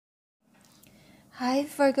Hi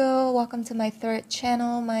Virgo, welcome to my third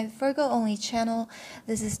channel, my Virgo only channel.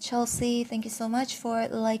 This is Chelsea. Thank you so much for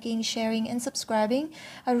liking, sharing, and subscribing.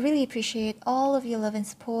 I really appreciate all of your love and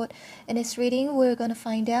support. In this reading, we're going to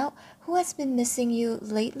find out who has been missing you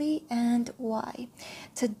lately and why.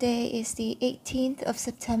 Today is the 18th of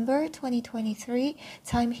September 2023.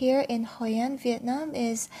 Time here in Hoi An, Vietnam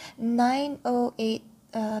is 9:08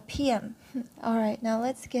 p.m. Alright, now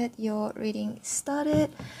let's get your reading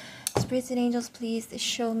started. Spirits and angels, please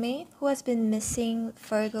show me who has been missing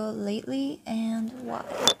Virgo lately and why.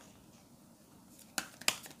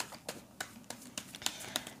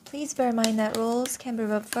 Please bear in mind that roles can be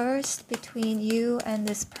reversed between you and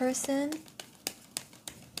this person.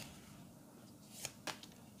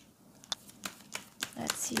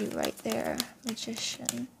 That's you right there,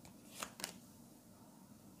 Magician.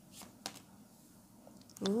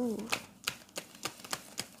 Ooh.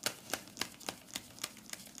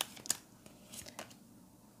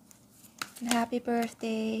 And happy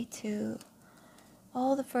birthday to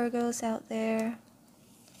all the Virgos out there.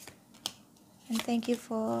 And thank you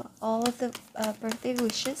for all of the birthday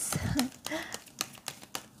wishes.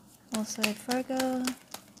 Also a Virgo.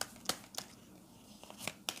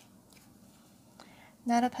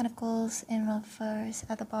 Knight of Pentacles in reverse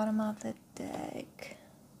at the bottom of the deck.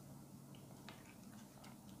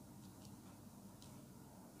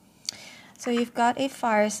 So you've got a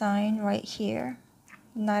fire sign right here.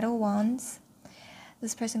 Knight of Wands.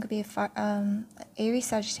 This person could be a Aries,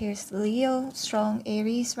 Sagittarius, Leo, strong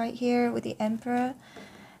Aries right here with the Emperor.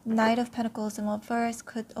 Knight of Pentacles in reverse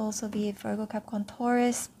could also be a Virgo, Capricorn,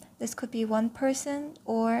 Taurus. This could be one person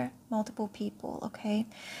or multiple people, okay?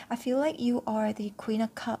 I feel like you are the Queen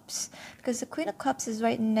of Cups because the Queen of Cups is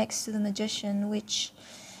right next to the Magician, which,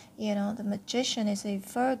 you know, the Magician is a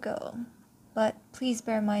Virgo. But please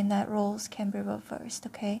bear in mind that roles can be reversed,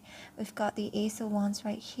 okay? We've got the Ace of Wands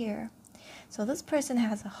right here. So this person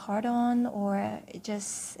has a heart on or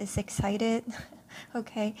just is excited,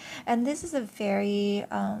 okay? And this is a very,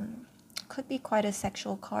 could be quite a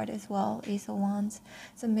sexual card as well, Ace of Wands.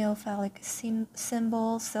 It's a male phallic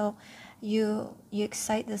symbol, so you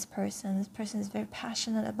excite this person. This person is very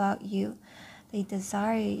passionate about you. They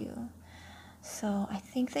desire you. So I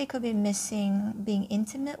think they could be missing being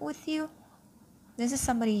intimate with you. This is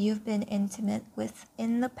somebody you've been intimate with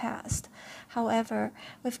in the past. However,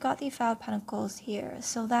 we've got the Five of Pentacles here.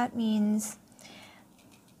 So that means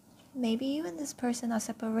maybe you and this person are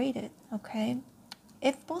separated, okay?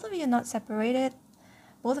 If both of you are not separated,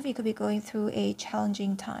 both of you could be going through a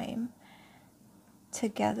challenging time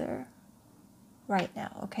together right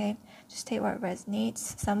now, okay? Just take what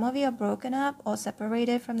resonates. Some of you are broken up or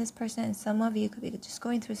separated from this person, and some of you could be just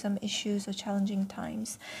going through some issues or challenging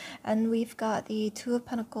times. And we've got the Two of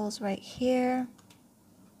Pentacles right here.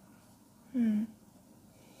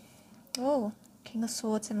 Oh, King of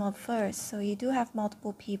Swords in reverse. So you do have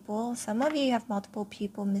multiple people. Some of you have multiple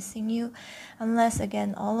people missing you, unless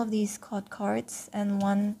again all of these cards and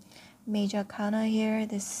one major arcana here,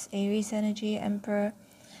 this Aries energy, Emperor,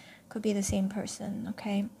 could be the same person,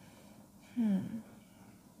 okay?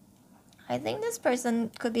 I think this person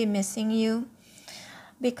could be missing you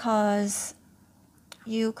because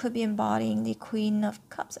you could be embodying the Queen of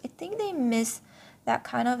Cups. I think they miss that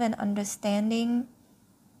kind of an understanding,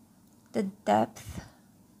 the depth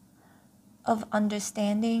of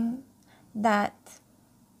understanding that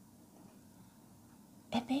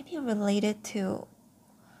it may be related to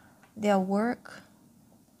their work,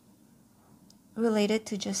 related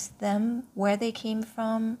to just them, where they came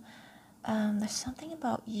from. There's something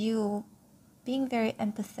about you being very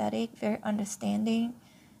empathetic, very understanding.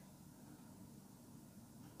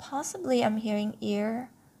 Possibly I'm hearing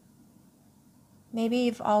ear. Maybe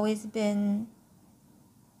you've always been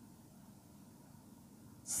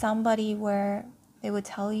somebody where they would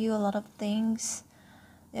tell you a lot of things,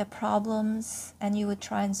 their problems, and you would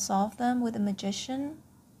try and solve them with a magician.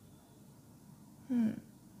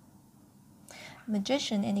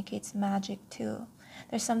 Magician indicates magic too.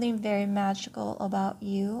 There's something very magical about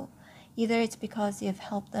you. Either it's because you've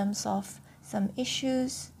helped them solve some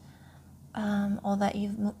issues, or that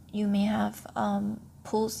you may have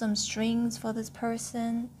pulled some strings for this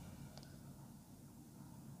person.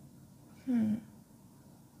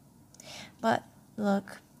 But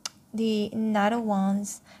look, the Knight of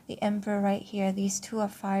Wands, the Emperor right here, these two are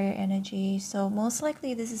fire energy. So most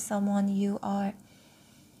likely this is someone you are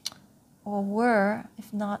or were,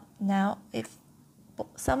 if not now, if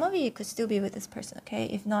some of you could still be with this person, okay?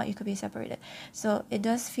 If not, you could be separated. So it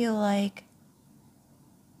does feel like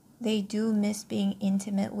they do miss being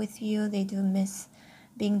intimate with you. They do miss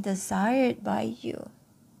being desired by you.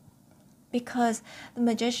 because the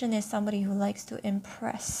magician is somebody who likes to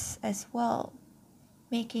impress as well,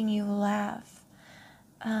 making you laugh.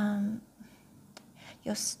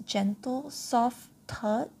 Your gentle, soft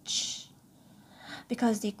touch,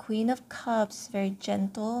 because the Queen of Cups is very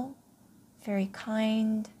gentle, very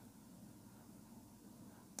kind.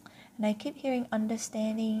 And I keep hearing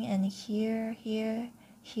understanding and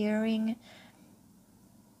hearing,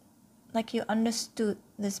 like you understood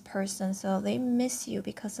this person, so they miss you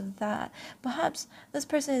because of that. Perhaps this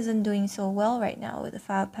person isn't doing so well right now with the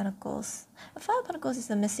Five of Pentacles. The Five of Pentacles is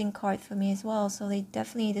a missing card for me as well, so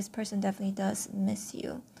this person definitely does miss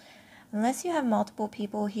you. Unless you have multiple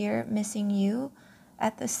people here missing you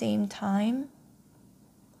at the same time,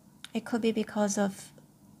 it could be because of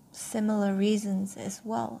similar reasons as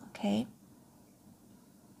well, okay?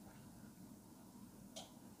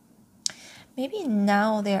 Maybe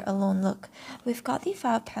now they're alone. Look, we've got the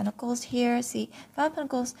Five of Pentacles here. See, Five of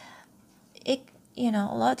Pentacles, a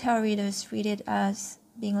lot of tarot readers read it as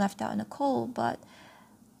being left out in the cold, but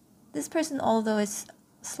this person, although is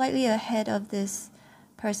slightly ahead of this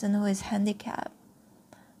person who is handicapped,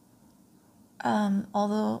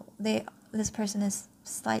 this person is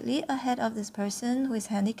slightly ahead of this person who is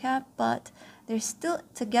handicapped, but they're still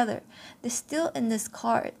together. They're still in this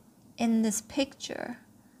card, in this picture,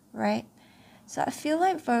 right? So I feel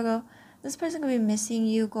like, Virgo, this person could be missing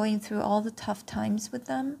you, going through all the tough times with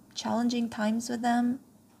them, challenging times with them.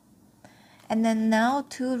 And then now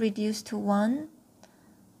 2 reduced to 1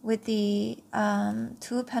 with the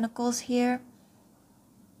 2 of Pentacles here.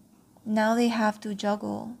 Now they have to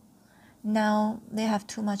juggle. Now they have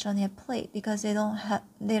too much on their plate because they don't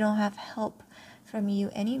have help from you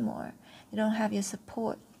anymore. They don't have your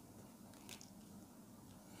support.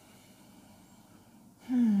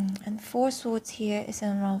 And 4 swords here is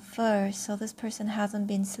in reverse, so this person hasn't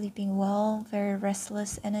been sleeping well, very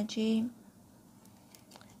restless energy.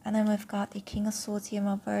 And then we've got the King of Swords here in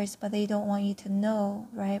reverse, but they don't want you to know,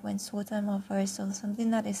 right, when swords are in reverse, so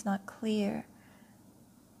something that is not clear.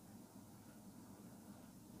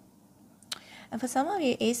 And for some of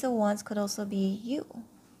you, Ace of Wands could also be you,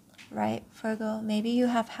 right, Virgo? Maybe you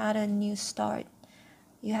have had a new start.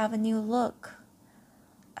 You have a new look.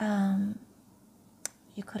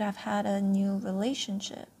 You could have had a new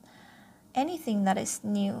relationship. Anything that is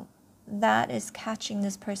new, that is catching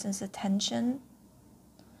this person's attention.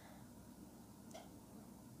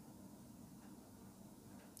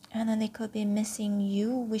 And then they could be missing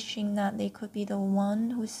you, wishing that they could be the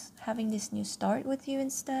one who's having this new start with you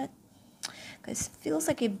instead. Because it feels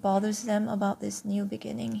like it bothers them about this new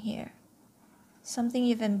beginning here. Something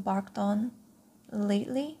you've embarked on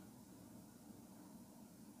lately.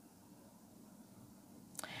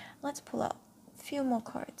 Let's pull out a few more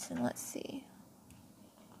cards and let's see.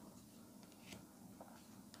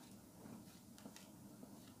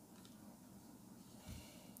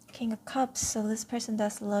 King of Cups, so this person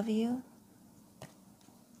does love you.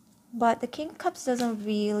 But the King of Cups doesn't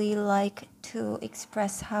really like to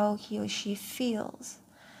express how he or she feels.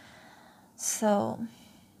 So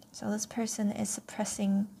this person is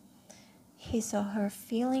suppressing his or her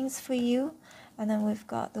feelings for you. And then we've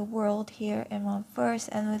got the World here in reverse,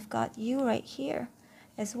 and we've got you right here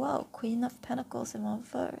as well, Queen of Pentacles in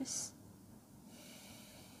reverse.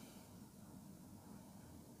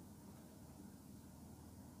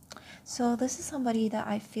 So this is somebody that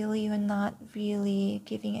I feel you're not really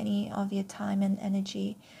giving any of your time and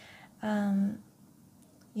energy. You're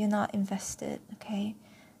not invested, okay?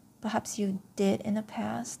 Perhaps you did in the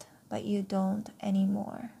past, but you don't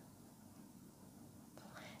anymore.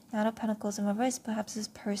 Knight of Pentacles in reverse, perhaps this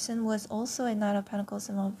person was also a Knight of Pentacles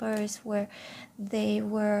in reverse where they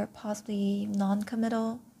were possibly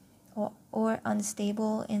non-committal or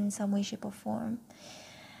unstable in some way, shape, or form.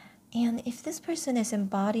 And if this person is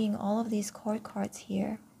embodying all of these court cards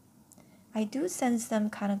here, I do sense them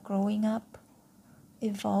kind of growing up,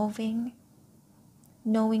 evolving,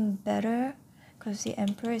 knowing better, because the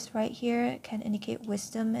Emperor is right here, can indicate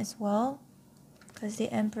wisdom as well, because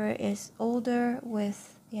the Emperor is older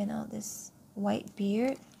with, this white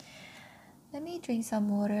beard. Let me drink some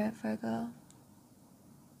water, Virgo.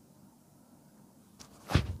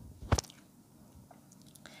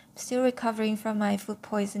 Still recovering from my food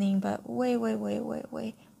poisoning, but way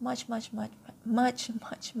much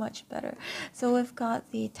better. So we've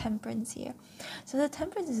got the Temperance here. So the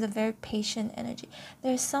Temperance is a very patient energy.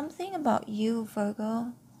 There's something about you,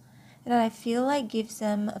 Virgo, that I feel like gives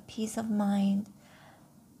them a peace of mind.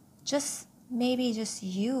 Maybe just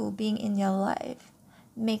you being in their life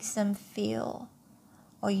makes them feel,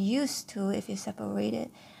 or used to if you're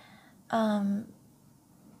separated,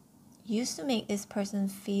 used to make this person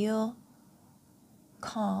feel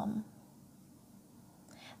calm.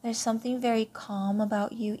 There's something very calm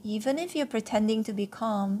about you, even if you're pretending to be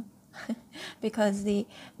calm, because the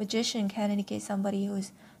Magician can indicate somebody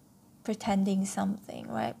who's pretending something,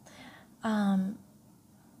 right?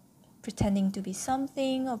 Pretending to be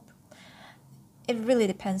something, or it really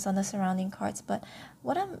depends on the surrounding cards. But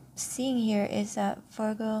what I'm seeing here is that,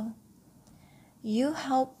 Virgo, you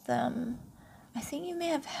help them. I think you may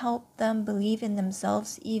have helped them believe in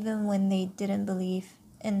themselves even when they didn't believe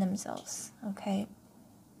in themselves, okay?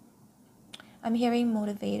 I'm hearing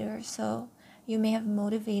motivator, so you may have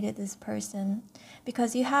motivated this person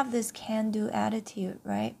because you have this can-do attitude,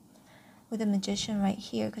 right? With the Magician right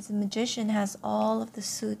here, because the Magician has all of the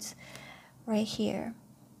suits right here.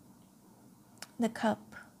 The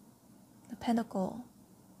Cup, the Pentacle,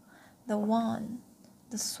 the Wand,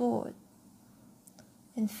 the Sword,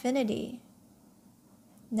 Infinity,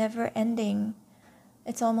 never ending.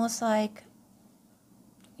 It's almost like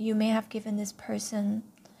you may have given this person,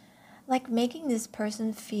 like making this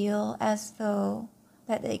person feel as though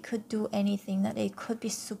that they could do anything, that they could be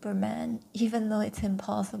Superman, even though it's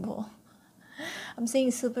impossible. I'm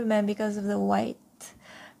saying Superman because of the white,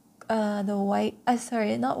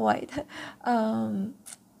 sorry, not white, the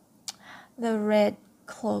red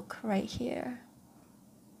cloak right here.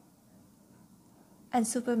 And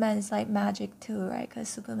Superman is like magic too, right? Because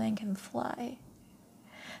Superman can fly.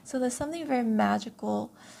 So there's something very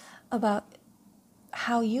magical about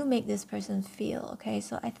how you make this person feel, okay?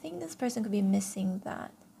 So I think this person could be missing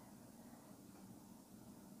that.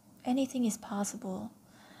 Anything is possible.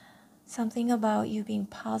 Something about you being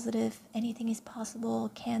positive, anything is possible,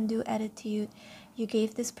 can-do attitude. You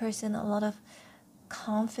gave this person a lot of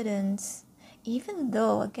confidence, even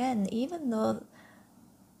though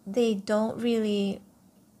they don't really,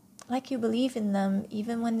 like, you believe in them,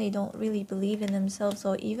 even when they don't really believe in themselves,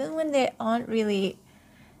 or even when they aren't really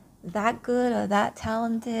that good or that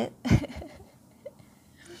talented.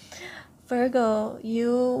 Virgo,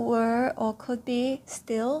 you were or could be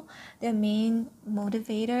still their main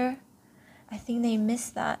motivator. I think they miss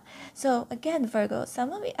that. So again, Virgo,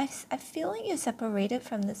 some of you, I feel like you're separated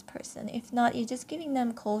from this person. If not, you're just giving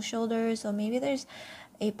them cold shoulders, or maybe there's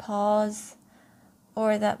a pause,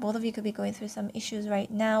 or that both of you could be going through some issues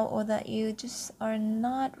right now, or that you just are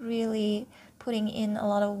not really putting in a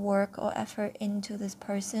lot of work or effort into this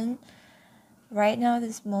person right now,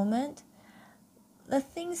 this moment. The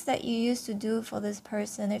things that you used to do for this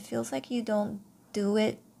person, it feels like you don't do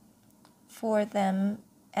it for them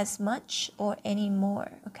as much or anymore,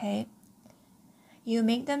 okay? You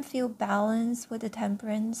make them feel balanced with the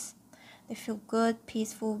Temperance. They feel good,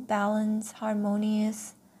 peaceful, balanced,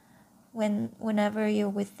 harmonious whenever you're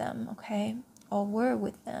with them, okay? Or were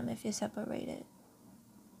with them if you're separated.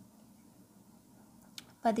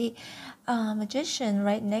 But the Magician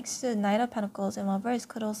right next to the Knight of Pentacles in reverse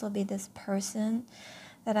could also be this person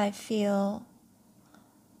that I feel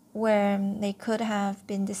where they could have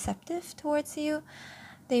been deceptive towards you.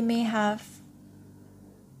 They may have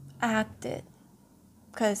acted,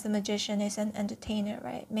 because the Magician is an entertainer,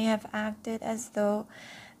 right? May have acted as though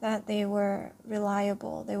that they were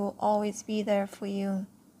reliable. They will always be there for you.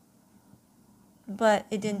 But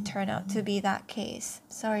it didn't turn out to be that case.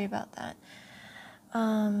 Sorry about that.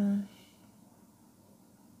 And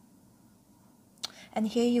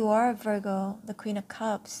here you are, Virgo, the Queen of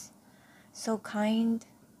Cups. So kind,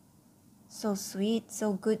 so sweet,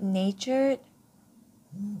 so good-natured,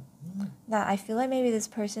 that I feel like maybe this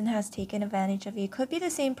person has taken advantage of you. It could be the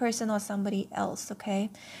same person or somebody else, okay?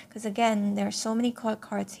 Because again, there are so many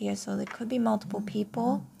cards here, so there could be multiple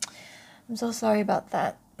people. I'm so sorry about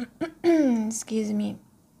that. Excuse me.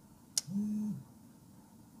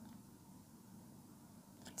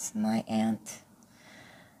 It's my aunt.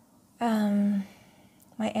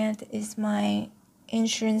 My aunt is my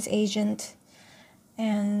insurance agent,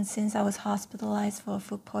 and since I was hospitalized for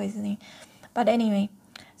food poisoning. But anyway,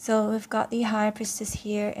 so we've got the High Priestess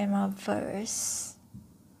here in reverse.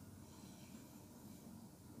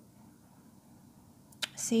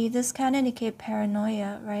 See, this can indicate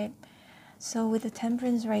paranoia, right? So with the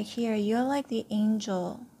Temperance right here, you're like the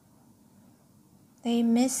angel. They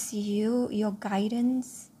miss you, your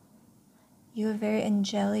guidance. You're very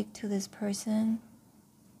angelic to this person.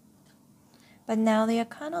 But now they are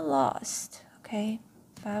kind of lost, okay?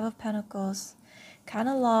 Five of Pentacles. Kind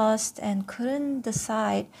of lost and couldn't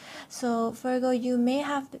decide. So Virgo, you may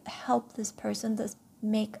have helped this person to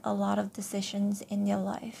make a lot of decisions in your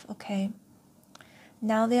life, okay?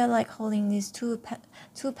 Now they are like holding these two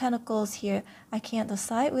pentacles here. I can't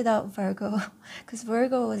decide without Virgo, because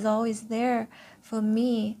Virgo is always there for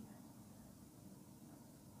me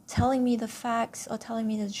telling me the facts or telling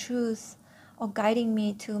me the truth or guiding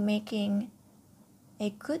me to making a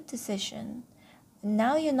good decision.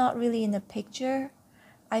 Now you're not really in the picture.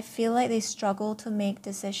 I feel like they struggle to make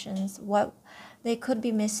decisions. What they could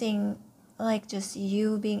be missing, like just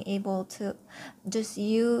you being able to, just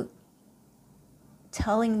you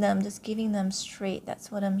telling them, just giving them straight.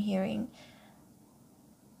 That's what I'm hearing.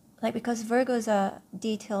 Like, because Virgos are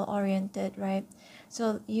detail oriented, right?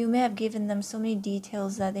 So you may have given them so many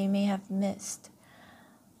details that they may have missed.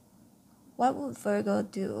 What would Virgo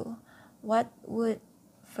do? What would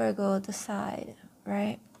Virgo decide,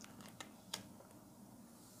 right?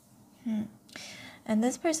 And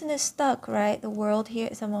this person is stuck, right? The world here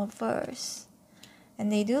is a reverse.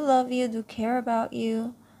 And they do love you, do care about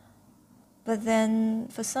you. But then,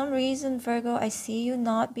 for some reason, Virgo, I see you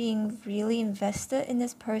not being really invested in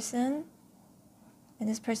this person, in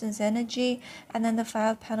this person's energy. And then the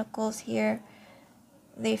Five of Pentacles here,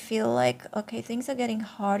 they feel like, okay, things are getting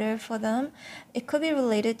harder for them. It could be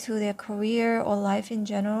related to their career or life in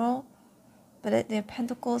general. But their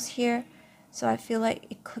Pentacles here, so I feel like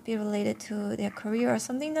it could be related to their career or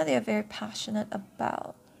something that they're very passionate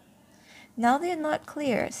about. Now they're not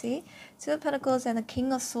clear, see? Two of Pentacles and the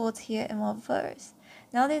King of Swords here in reverse.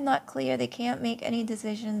 Now they're not clear, they can't make any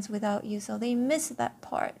decisions without you, so they miss that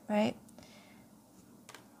part, right?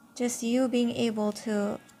 Just you being able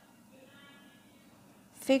to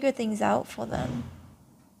figure things out for them.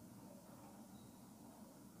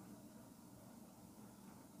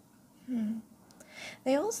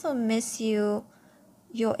 They also miss your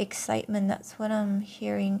excitement, that's what I'm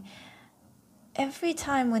hearing. Every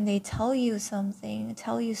time when they tell you something,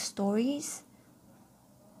 tell you stories,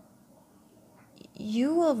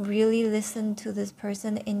 you will really listen to this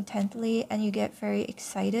person intently and you get very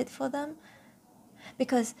excited for them.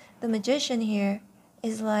 Because the magician here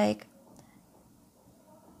is like,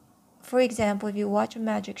 for example, if you watch a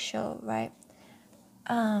magic show, right?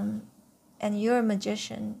 And you're a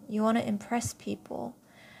magician, you want to impress people.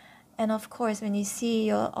 And of course, when you see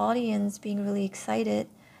your audience being really excited,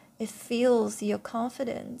 it fuels your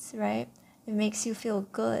confidence, right? It makes you feel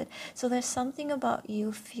good. So there's something about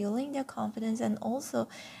you feeling their confidence. And also,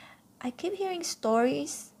 I keep hearing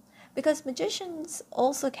stories, because magicians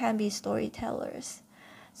also can be storytellers.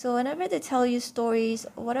 So whenever they tell you stories,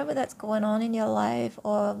 whatever that's going on in your life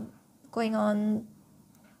or going on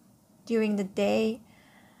during the day,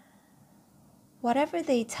 whatever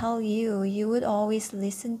they tell you, you would always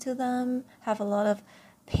listen to them, have a lot of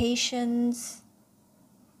patience,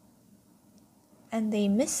 and they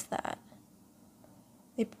miss that.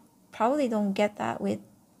 They probably don't get that with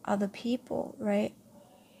other people, right?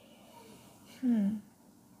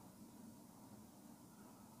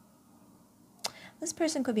 This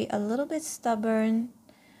person could be a little bit stubborn,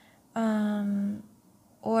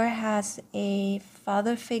 or has a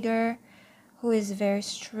father figure who is very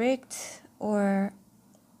strict or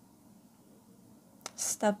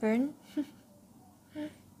stubborn.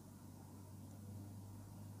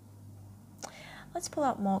 Let's pull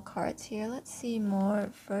out more cards here. Let's see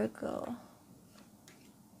more Virgo.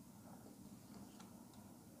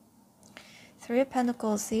 Three of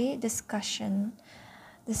Pentacles, see? Discussion.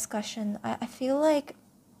 I feel like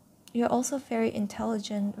you're also very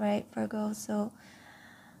intelligent, right, Virgo? So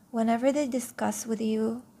whenever they discuss with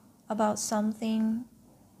you about something,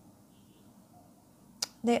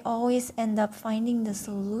 they always end up finding the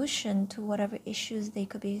solution to whatever issues they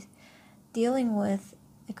could be dealing with.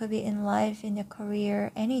 It could be in life, in their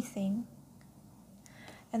career, anything.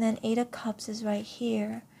 And then Eight of Cups is right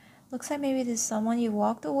here. Looks like maybe there's someone you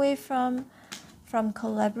walked away from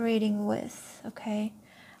collaborating with, okay?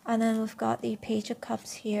 And then we've got the Page of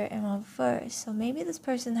Cups here in reverse. So maybe this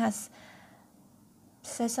person has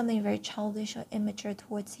said something very childish or immature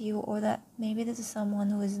towards you, or that maybe this is someone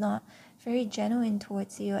who is not very genuine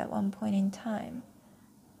towards you at one point in time.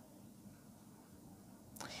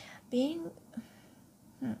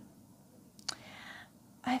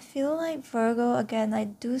 I feel like Virgo, again, I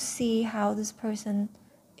do see how this person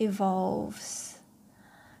evolves.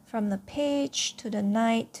 From the Page to the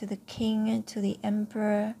Knight to the King to the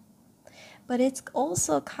Emperor. But it's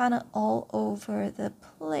also kind of all over the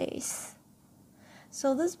place.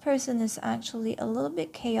 So this person is actually a little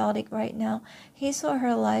bit chaotic right now. His or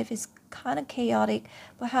her life is kind of chaotic.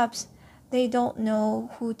 Perhaps they don't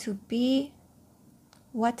know who to be,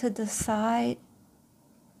 what to decide,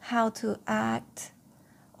 how to act,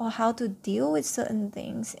 or how to deal with certain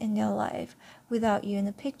things in their life without you in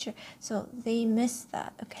the picture. So they miss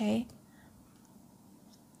that, okay?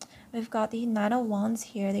 We've got the Knight of Wands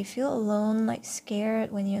here. They feel alone, like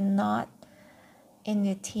scared when you're not in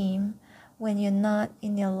their team. when you're not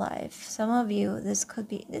in your life. Some of you, this could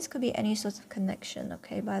be any sort of connection,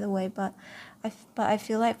 okay, by the way, but I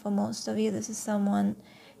feel like for most of you, this is someone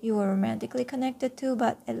you were romantically connected to,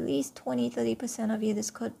 but at least 20-30% of you, this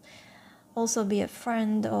could also be a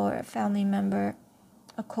friend or a family member,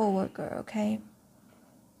 a co-worker, okay?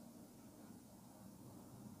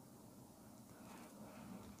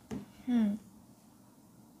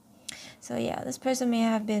 So yeah, this person may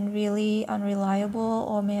have been really unreliable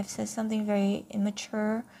or may have said something very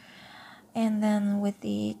immature. And then with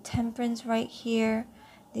the Temperance right here,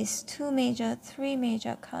 these three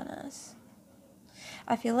major arcanas.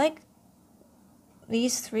 I feel like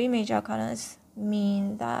these three major arcanas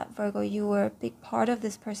mean that, Virgo, you were a big part of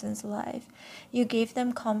this person's life. You gave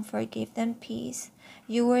them comfort, gave them peace.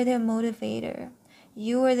 You were their motivator.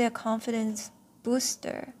 You were their confidence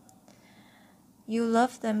booster. You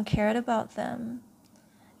loved them, cared about them.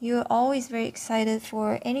 You're always very excited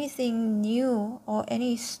for anything new or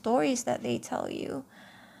any stories that they tell you.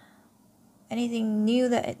 Anything new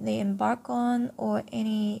that they embark on or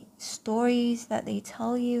any stories that they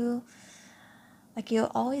tell you. Like,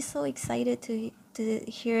 you're always so excited to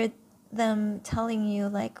hear them telling you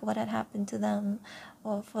like what had happened to them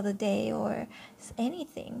or for the day or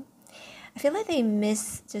anything. I feel like they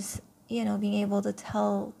miss just, being able to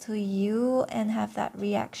tell to you and have that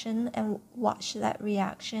reaction and watch that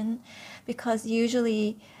reaction, because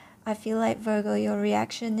usually I feel like, Virgo, your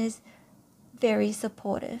reaction is very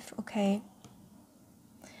supportive, okay?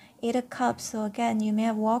 8 of Cups, so again, you may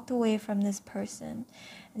have walked away from this person.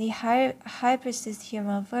 The high Priestess here in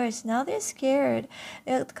reverse, now they're scared.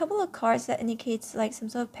 There are a couple of cards that indicates like some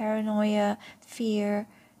sort of paranoia, fear,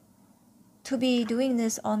 to be doing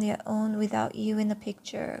this on their own without you in the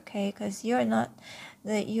picture, okay? Because you're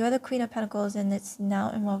the Queen of Pentacles and it's now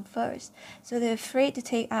in reverse. So they're afraid to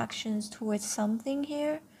take actions towards something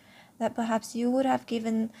here that perhaps you would have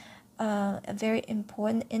given a very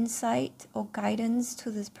important insight or guidance to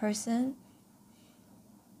this person.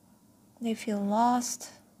 They feel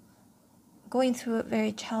lost, going through a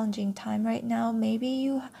very challenging time right now.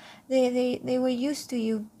 Maybe they were used to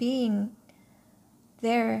you being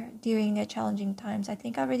there during their challenging times. I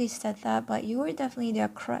think I already said that, but you were definitely their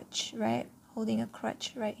crutch, right? Holding a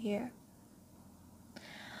crutch right here.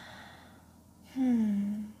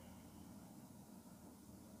 They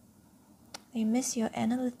miss your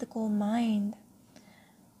analytical mind.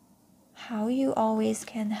 How you always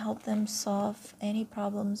can help them solve any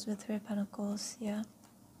problems with Three of Pentacles, yeah.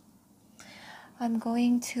 I'm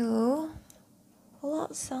going to pull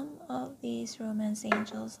out some of these romance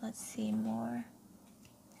angels. Let's see more.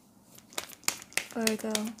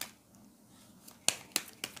 Virgo.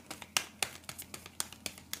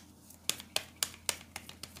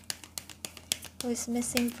 Who is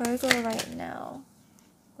missing Virgo right now?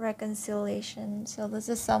 Reconciliation. So this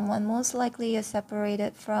is someone most likely you're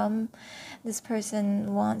separated from. This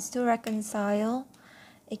person wants to reconcile,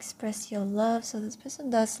 express your love. So this person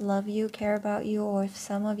does love you, care about you, or if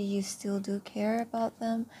some of you still do care about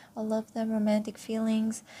them or love them, romantic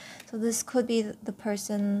feelings. So this could be the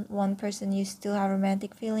person, one person you still have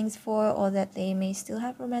romantic feelings for, or that they may still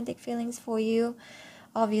have romantic feelings for you,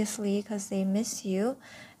 obviously, because they miss you.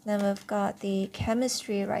 Then we've got the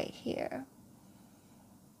chemistry right here.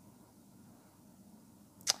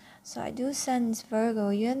 So I do sense, Virgo,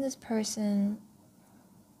 you and this person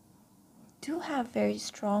do have very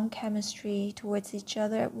strong chemistry towards each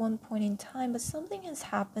other at one point in time, but something has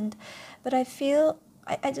happened. But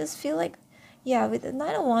I just feel like, yeah, with the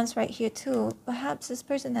Nine of Wands right here too, perhaps this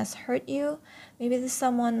person has hurt you. Maybe this is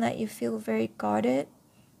someone that you feel very guarded.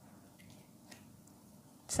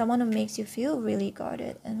 Someone who makes you feel really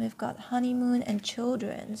guarded. And we've got honeymoon and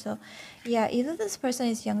children. So yeah, either this person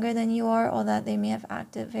is younger than you are, or that they may have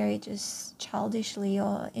acted very just childishly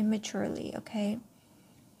or immaturely, okay?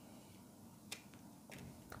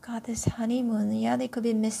 Got this honeymoon. Yeah, they could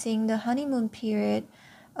be missing the honeymoon period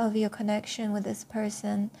of your connection with this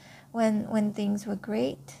person when things were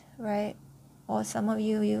great, right? Or some of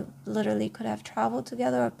you literally could have traveled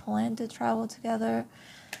together or planned to travel together.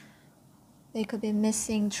 They could be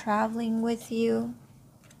missing traveling with you,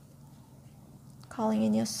 calling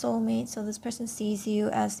in your soulmate. So this person sees you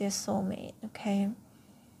as their soulmate, okay?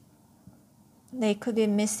 They could be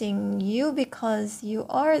missing you because you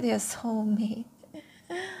are their soulmate.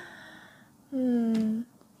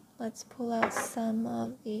 Let's pull out some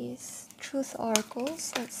of these truth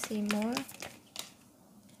oracles. Let's see more.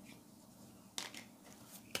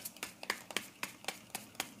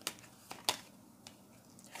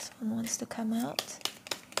 This one wants to come out.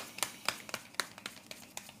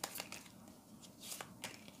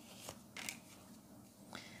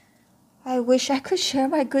 I wish I could share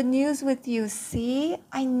my good news with you. See,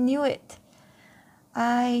 I knew it.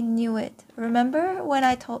 I knew it. Remember when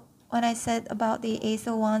I said about the Ace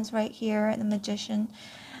of Wands right here and the Magician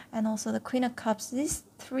and also the Queen of Cups? These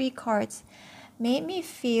three cards made me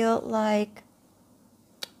feel like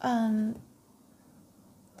that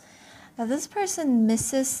this person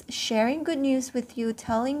misses sharing good news with you,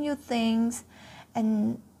 telling you things,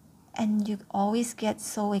 and you always get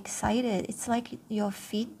so excited. It's like your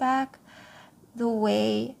feedback, the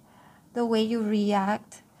way you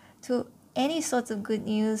react to any sorts of good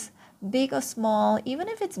news, big or small, even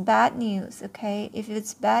if it's bad news, okay? If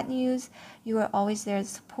it's bad news, you are always there to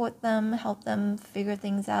support them, help them figure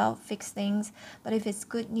things out, fix things. But if it's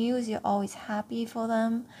good news, you're always happy for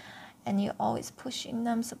them and you're always pushing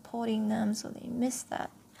them, supporting them, so they miss that.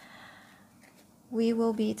 We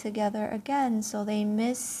will be together again, so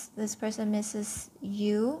this person misses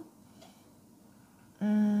you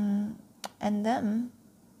and them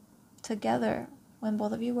together when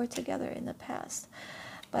both of you were together in the past.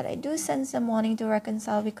 But I do sense them wanting to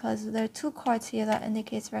reconcile because there are two cards here that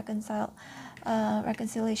indicates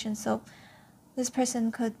reconciliation. So this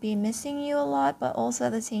person could be missing you a lot, but also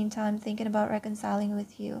at the same time thinking about reconciling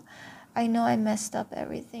with you. I know I messed up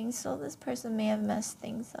everything, so this person may have messed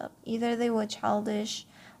things up. Either they were childish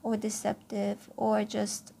or deceptive or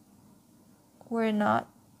just were not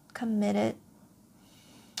committed.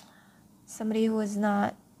 Somebody who was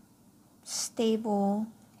not stable,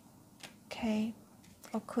 okay,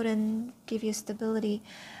 or couldn't give you stability.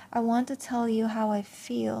 I want to tell you how I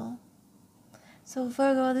feel. So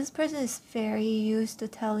Virgo, this person is very used to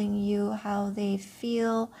telling you how they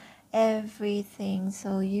feel, everything.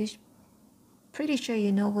 So you pretty sure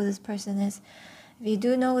you know who this person is. If you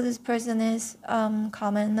do know who this person is,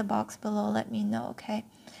 comment in the box below, let me know, okay?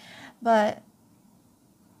 But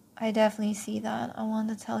I definitely see that. I want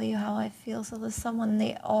to tell you how I feel. So there's someone,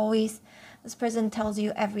 this person tells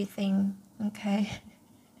you everything, okay?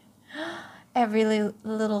 Every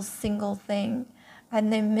little single thing.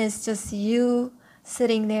 And they miss just you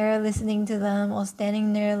sitting there listening to them or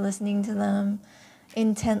standing there listening to them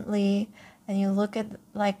intently. And you look at,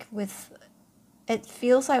 like, it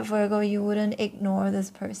feels like, Virgo, you wouldn't ignore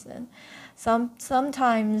this person.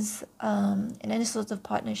 Sometimes in any sorts of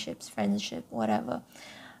partnerships, friendship, whatever,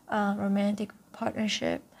 romantic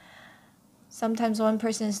partnership, sometimes one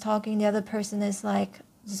person is talking, the other person is like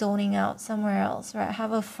zoning out somewhere else, right? I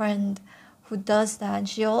have a friend who does that, and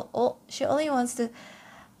she only wanted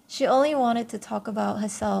to talk about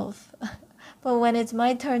herself, but when it's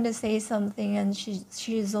my turn to say something, and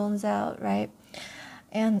she zones out, right?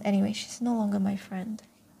 And anyway, she's no longer my friend.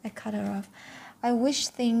 I cut her off. I wish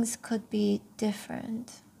things could be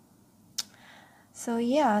different. So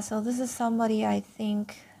yeah, so this is somebody I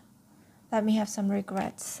think that may have some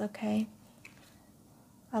regrets, okay?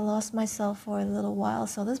 I lost myself for a little while,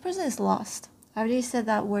 so this person is lost. I already said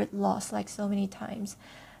that word lost like so many times.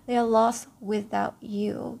 They are lost without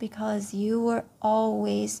you because you were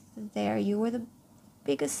always there. You were the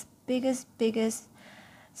biggest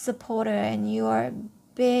supporter, and you are a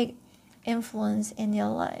big influence in your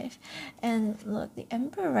life. And look, the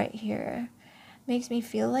Emperor right here makes me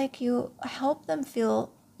feel like you help them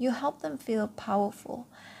feel powerful.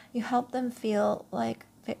 You help them feel like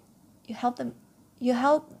you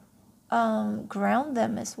help ground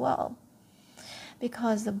them as well,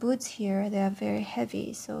 because the boots here, they are very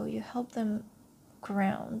heavy, so you help them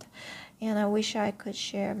ground. And I wish I could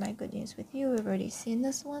share my good news with you. We've already seen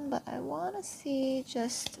this one, but I want to see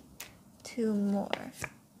just two more.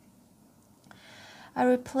 I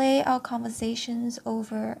replay our conversations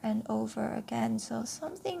over and over again, so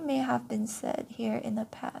something may have been said here in the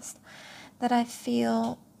past that I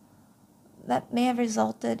feel that may have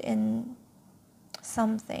resulted in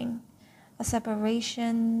something, a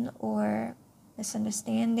separation or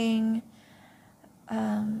misunderstanding,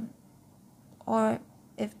 or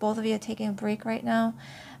if both of you are taking a break right now.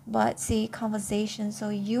 But see, conversation, so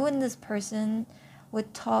you and this person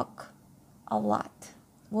would talk a lot,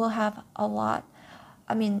 will have a lot.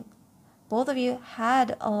 I mean, both of you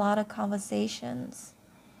had a lot of conversations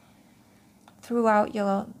throughout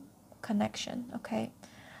your connection, okay?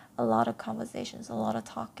 A lot of conversations, a lot of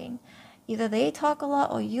talking. Either they talk a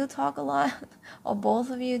lot or you talk a lot, or both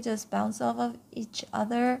of you just bounce off of each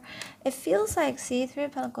other. It feels like, see, Three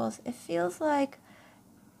of Pentacles, it feels like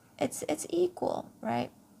it's equal,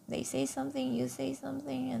 right? They say something, you say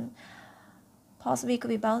something, and possibly could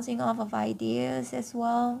be bouncing off of ideas as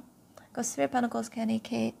well. Because Three of Pentacles can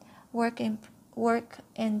indicate work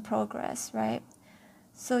in progress, right?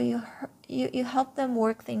 So you help them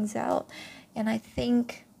work things out. And I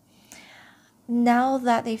think now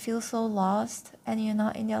that they feel so lost and you're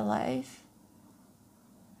not in their life,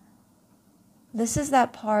 this is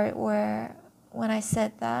that part where when I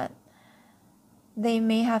said that, they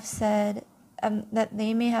may have said, that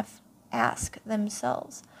they may have asked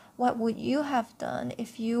themselves, what would you have done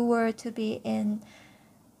if you were to be in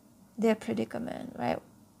their predicament, right?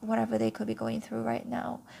 Whatever they could be going through right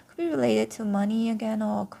now. Could be related to money again,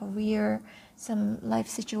 or career, some life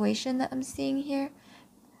situation that I'm seeing here.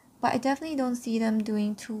 But I definitely don't see them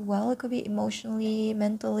doing too well. It could be emotionally,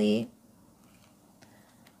 mentally.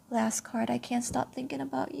 Last card, I can't stop thinking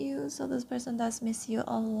about you. So this person does miss you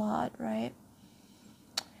a lot, right?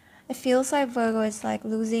 It feels like Virgo is like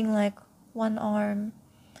losing like one arm.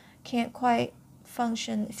 Can't quite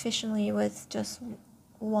function efficiently with just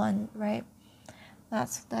one, right?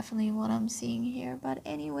 That's definitely what I'm seeing here. But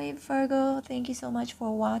anyway, Virgo, thank you so much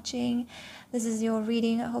for watching. This is your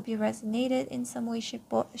reading. I hope you resonated in some way,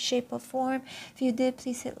 shape or form. If you did,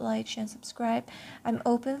 please hit like, share, and subscribe. I'm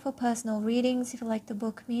open for personal readings. If you'd like to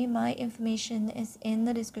book me, my information is in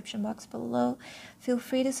the description box below. Feel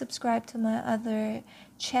free to subscribe to my other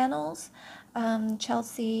channels.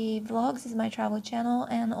 Chelsea Vlogs is my travel channel,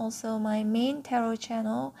 and also my main tarot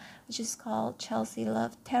channel, which is called Chelsea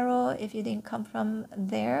Love Tarot. If you didn't come from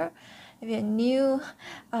there, if you're new,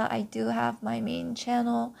 I do have my main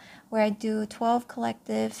channel where I do 12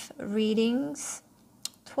 collective readings,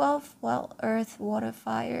 12, well, earth, water,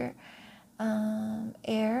 fire,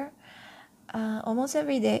 air, almost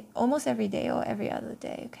every day or every other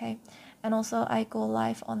day, okay? And also I go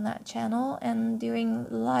live on that channel, and during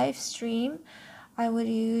live stream I would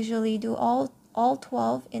usually do all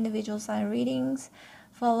 12 individual sign readings,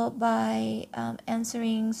 followed by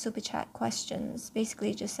answering super chat questions.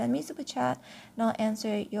 Basically just send me super chat and I'll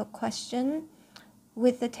answer your question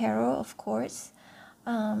with the tarot, of course,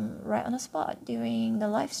 right on the spot during the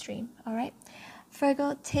live stream. All right,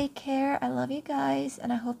 Virgo, take care. I love you guys,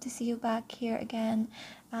 and I hope to see you back here again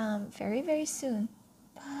very, very soon.